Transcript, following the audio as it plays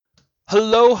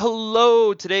Hello,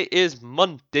 hello. Today is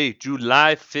Monday,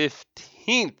 July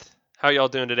 15th. How y'all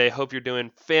doing today? Hope you're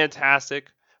doing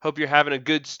fantastic. Hope you're having a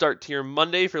good start to your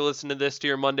Monday. If you're listening to this to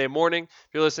your Monday morning, if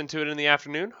you're listening to it in the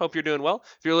afternoon, hope you're doing well.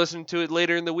 If you're listening to it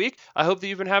later in the week, I hope that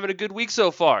you've been having a good week so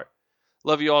far.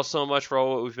 Love you all so much for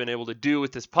all what we've been able to do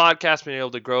with this podcast, being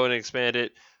able to grow and expand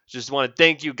it. Just want to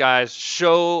thank you guys,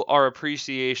 show our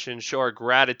appreciation, show our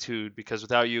gratitude, because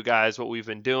without you guys, what we've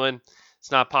been doing,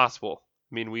 it's not possible.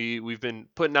 I mean, we've been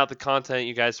putting out the content,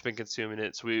 you guys have been consuming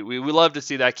it. So we love to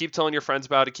see that. Keep telling your friends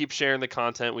about it, keep sharing the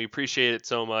content. We appreciate it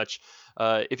so much.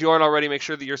 If you aren't already, make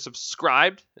sure that you're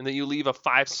subscribed and that you leave a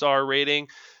 5-star rating.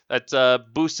 That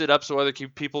boosts it up so other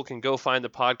people can go find the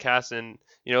podcast. And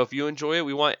if you enjoy it,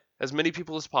 we want as many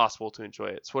people as possible to enjoy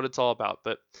it. It's what it's all about.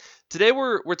 But today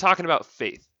we're talking about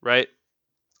faith, right?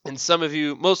 And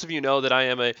most of you know that I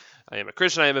am a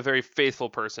Christian. I am a very faithful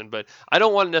person, but I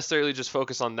don't want to necessarily just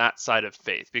focus on that side of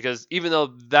faith, because even though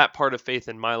that part of faith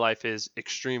in my life is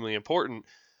extremely important,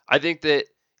 I think that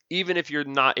even if you're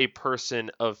not a person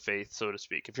of faith, so to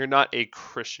speak, if you're not a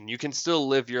Christian, you can still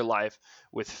live your life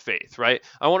with faith, right?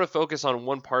 I want to focus on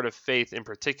one part of faith in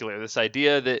particular, this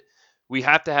idea that we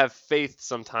have to have faith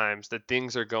sometimes that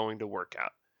things are going to work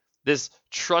out. This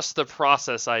trust the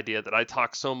process idea that I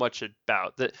talk so much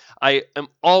about, that I am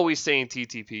always saying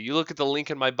TTP. You look at the link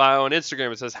in my bio on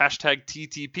Instagram, it says hashtag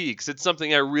TTP, because it's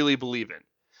something I really believe in.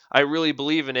 I really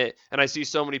believe in it, and I see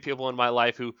so many people in my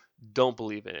life who don't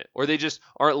believe in it, or they just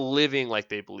aren't living like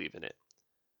they believe in it.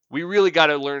 We really got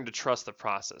to learn to trust the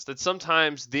process, that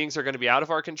sometimes things are going to be out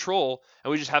of our control, and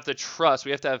we just have to trust.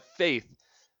 We have to have faith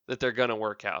that they're going to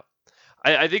work out.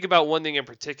 I think about one thing in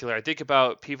particular. I think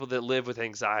about people that live with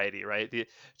anxiety, right?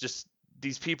 Just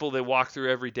these people that walk through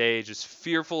every day just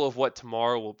fearful of what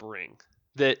tomorrow will bring.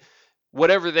 That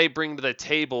whatever they bring to the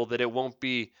table, that it won't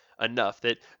be enough.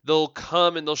 That they'll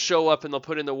come and they'll show up and they'll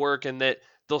put in the work, and that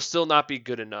they'll still not be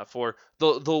good enough. Or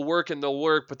they'll work and they'll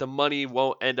work, but the money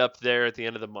won't end up there at the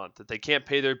end of the month. That they can't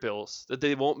pay their bills. That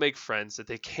they won't make friends. That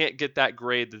they can't get that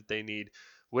grade that they need.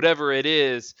 Whatever it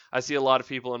is, I see a lot of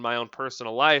people in my own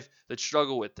personal life that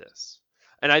struggle with this.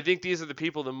 And I think these are the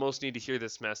people that most need to hear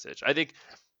this message. I think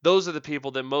those are the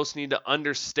people that most need to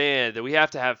understand that we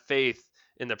have to have faith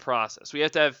in the process. We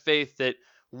have to have faith that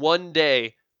one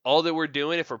day, all that we're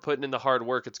doing, if we're putting in the hard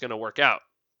work, it's going to work out.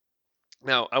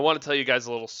 Now, I want to tell you guys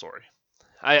a little story.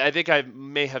 I think I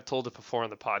may have told it before on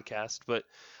the podcast, but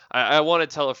I want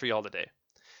to tell it for y'all today.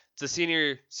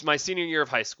 It's my senior year of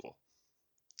high school.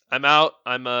 I'm out.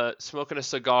 I'm smoking a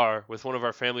cigar with one of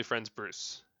our family friends,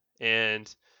 Bruce, and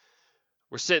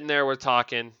we're sitting there. We're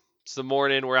talking. It's the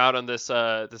morning. We're out on this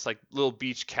like little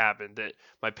beach cabin that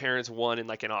my parents won in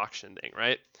like an auction thing,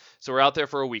 right? So we're out there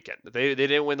for a weekend. They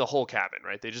didn't win the whole cabin,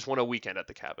 right? They just won a weekend at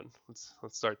the cabin.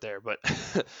 Let's start there. But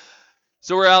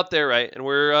so we're out there, right? And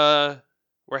we're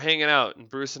hanging out, and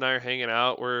Bruce and I are hanging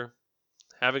out. We're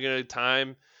having a good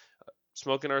time,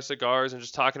 smoking our cigars and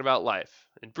just talking about life.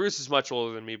 And Bruce is much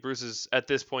older than me. Bruce is at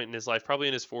this point in his life, probably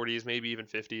in his 40s, maybe even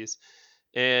 50s.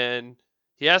 And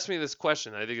he asked me this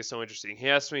question. I think it's so interesting. He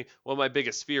asked me what my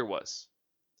biggest fear was.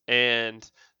 And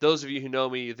those of you who know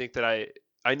me, you think that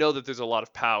I know that there's a lot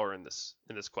of power in this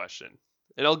question.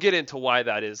 And I'll get into why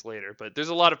that is later, but there's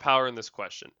a lot of power in this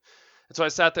question. And so I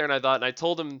sat there and I thought, and I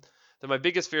told him that my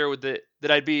biggest fear would that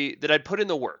I'd put in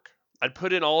the work. I'd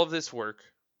put in all of this work,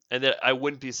 and that I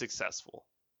wouldn't be successful.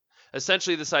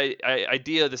 Essentially, this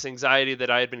idea, this anxiety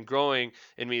that I had been growing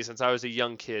in me since I was a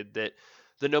young kid, that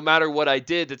no matter what I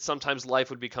did, that sometimes life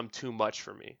would become too much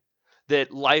for me,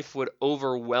 that life would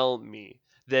overwhelm me,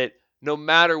 that no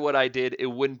matter what I did, it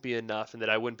wouldn't be enough, and that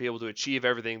I wouldn't be able to achieve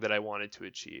everything that I wanted to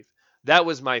achieve. That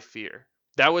was my fear.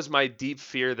 That was my deep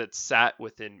fear that sat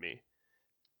within me,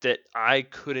 that I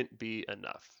couldn't be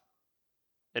enough.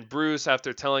 And Bruce,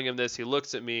 after telling him this, he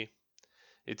looks at me.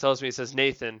 He tells me, he says,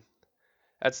 "Nathan,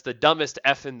 that's the dumbest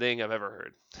effing thing I've ever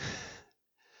heard."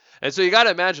 And so you got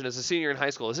to imagine, as a senior in high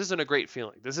school, this isn't a great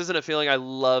feeling. This isn't a feeling I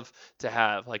love to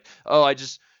have. Like, oh, I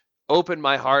just opened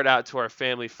my heart out to our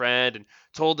family friend and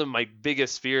told him my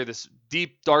biggest fear, this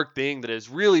deep, dark thing that has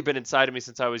really been inside of me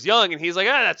since I was young. And he's like,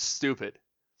 that's stupid.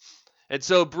 And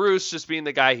so Bruce, just being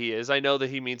the guy he is, I know that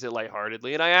he means it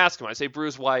lightheartedly. And I ask him, I say,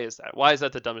 "Bruce, why is that? Why is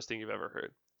that the dumbest thing you've ever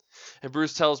heard?" And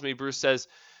Bruce says,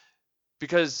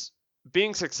 "Because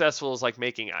being successful is like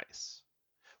making ice.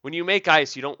 When you make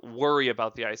ice, you don't worry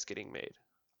about the ice getting made.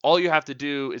 All you have to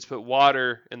do is put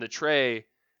water in the tray,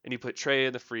 and you put tray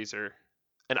in the freezer,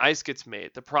 and ice gets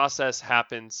made. The process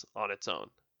happens on its own."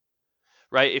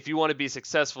 Right? If you want to be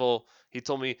successful, he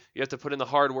told me, you have to put in the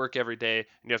hard work every day,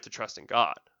 and you have to trust in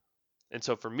God. And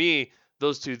so for me,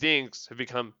 those two things have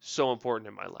become so important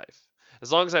in my life.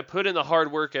 As long as I put in the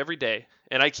hard work every day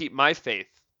and I keep my faith,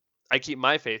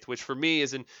 which for me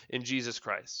is in Jesus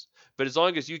Christ. But as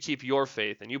long as you keep your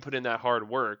faith and you put in that hard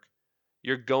work,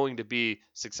 you're going to be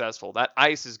successful. That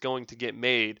ice is going to get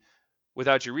made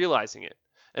without you realizing it.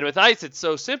 And with ice, it's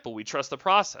so simple. We trust the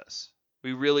process.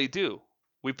 We really do.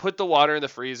 We put the water in the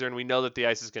freezer and we know that the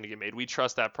ice is going to get made. We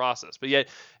trust that process. But yet,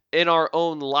 in our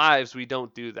own lives, we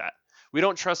don't do that. We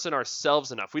don't trust in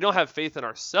ourselves enough. We don't have faith in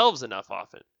ourselves enough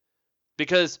often.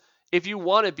 Because if you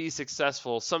want to be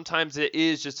successful, sometimes it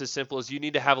is just as simple as you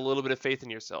need to have a little bit of faith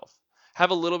in yourself. Have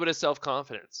a little bit of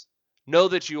self-confidence. Know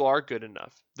that you are good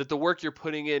enough, that the work you're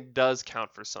putting in does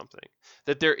count for something,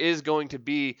 that there is going to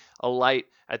be a light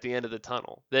at the end of the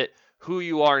tunnel, that who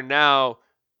you are now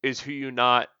is who you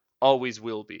not always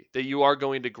will be, that you are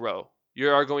going to grow. You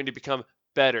are going to become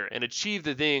better and achieve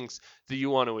the things that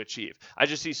you want to achieve. I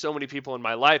just see so many people in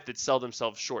my life that sell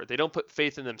themselves short. They don't put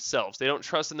faith in themselves. They don't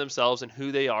trust in themselves and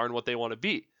who they are and what they want to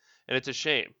be. And it's a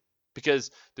shame because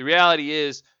the reality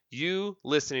is you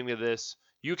listening to this,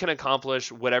 you can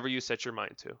accomplish whatever you set your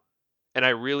mind to. And I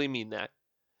really mean that.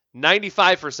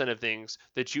 95% of things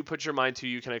that you put your mind to,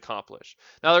 you can accomplish.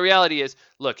 Now, the reality is,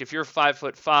 look, if you're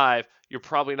 5'5", you're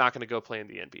probably not going to go play in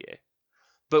the NBA.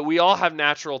 But we all have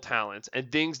natural talents and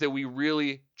things that we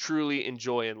really, truly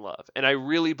enjoy and love. And I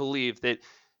really believe that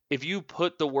if you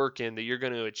put the work in, that you're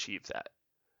going to achieve that.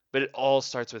 But it all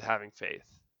starts with having faith.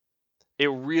 It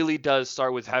really does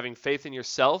start with having faith in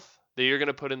yourself, that you're going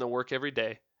to put in the work every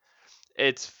day.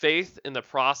 It's faith in the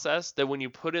process that when you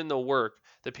put in the work,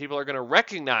 that people are going to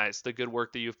recognize the good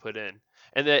work that you've put in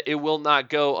and that it will not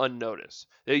go unnoticed,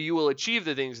 that you will achieve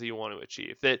the things that you want to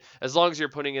achieve, that as long as you're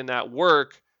putting in that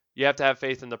work, you have to have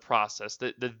faith in the process,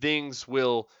 that the things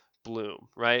will bloom,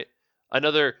 right?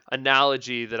 Another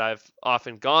analogy that I've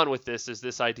often gone with this is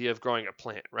this idea of growing a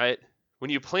plant, right? When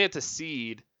you plant a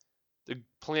seed, the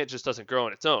plant just doesn't grow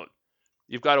on its own.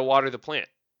 You've got to water the plant.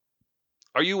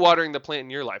 Are you watering the plant in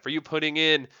your life? Are you putting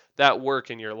in that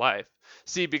work in your life?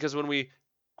 See, because when we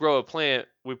grow a plant,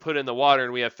 we put in the water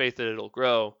and we have faith that it'll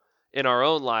grow. In our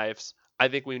own lives, I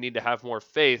think we need to have more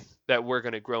faith that we're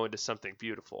going to grow into something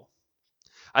beautiful.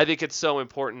 I think it's so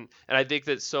important, and I think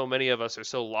that so many of us are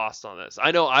so lost on this.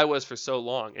 I know I was for so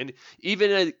long, and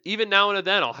even now and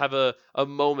then I'll have a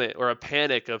moment or a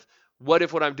panic of what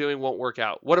if what I'm doing won't work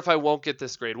out? What if I won't get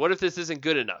this grade? What if this isn't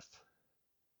good enough?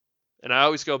 And I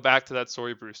always go back to that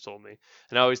story Bruce told me,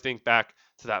 and I always think back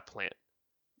to that plant.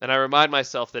 And I remind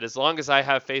myself that as long as I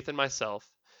have faith in myself,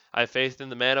 I have faith in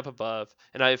the man up above,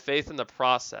 and I have faith in the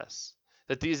process,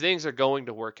 that these things are going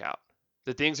to work out,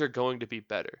 that things are going to be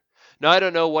better. Now, I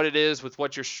don't know what it is with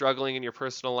what you're struggling in your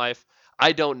personal life.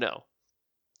 I don't know.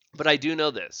 But I do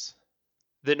know this,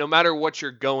 that no matter what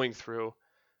you're going through,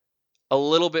 a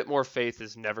little bit more faith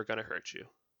is never going to hurt you.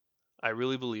 I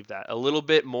really believe that. A little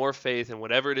bit more faith in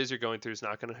whatever it is you're going through is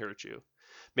not going to hurt you.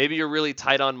 Maybe you're really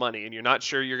tight on money and you're not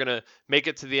sure you're going to make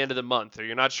it to the end of the month, or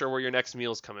you're not sure where your next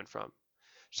meal is coming from.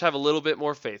 Just have a little bit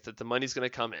more faith that the money's going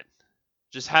to come in.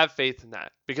 Just have faith in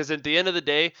that. Because at the end of the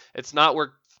day, it's not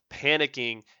worth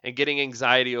panicking and getting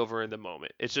anxiety over in the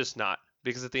moment. It's just not.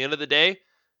 Because at the end of the day,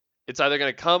 it's either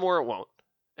going to come or it won't.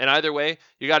 And either way,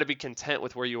 you got to be content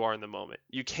with where you are in the moment.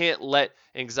 You can't let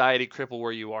anxiety cripple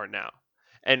where you are now.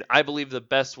 And I believe the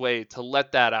best way to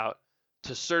let that out,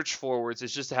 to search forwards,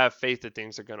 is just to have faith that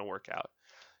things are going to work out.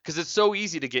 Because it's so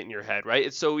easy to get in your head, right?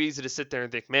 It's so easy to sit there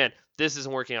and think, man, this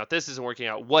isn't working out. This isn't working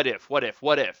out. What if? What if?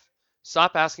 What if?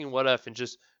 Stop asking what if and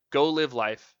just go live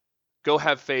life. Go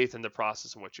have faith in the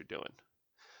process of what you're doing.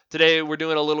 Today, we're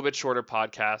doing a little bit shorter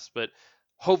podcast, but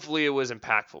hopefully it was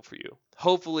impactful for you.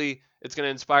 Hopefully it's going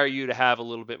to inspire you to have a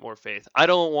little bit more faith. I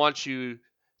don't want you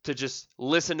to just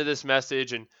listen to this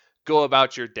message and go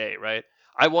about your day, right?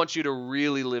 I want you to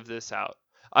really live this out.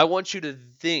 I want you to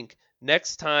think,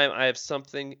 next time I have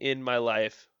something in my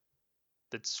life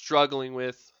that's struggling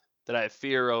with, that I have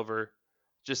fear over,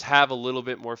 just have a little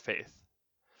bit more faith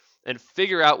and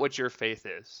figure out what your faith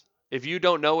is. If you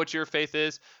don't know what your faith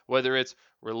is, whether it's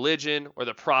religion or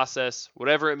the process,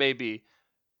 whatever it may be,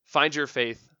 find your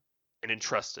faith and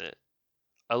entrust in it.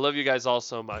 I love you guys all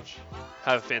so much.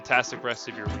 Have a fantastic rest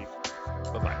of your week.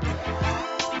 Bye-bye.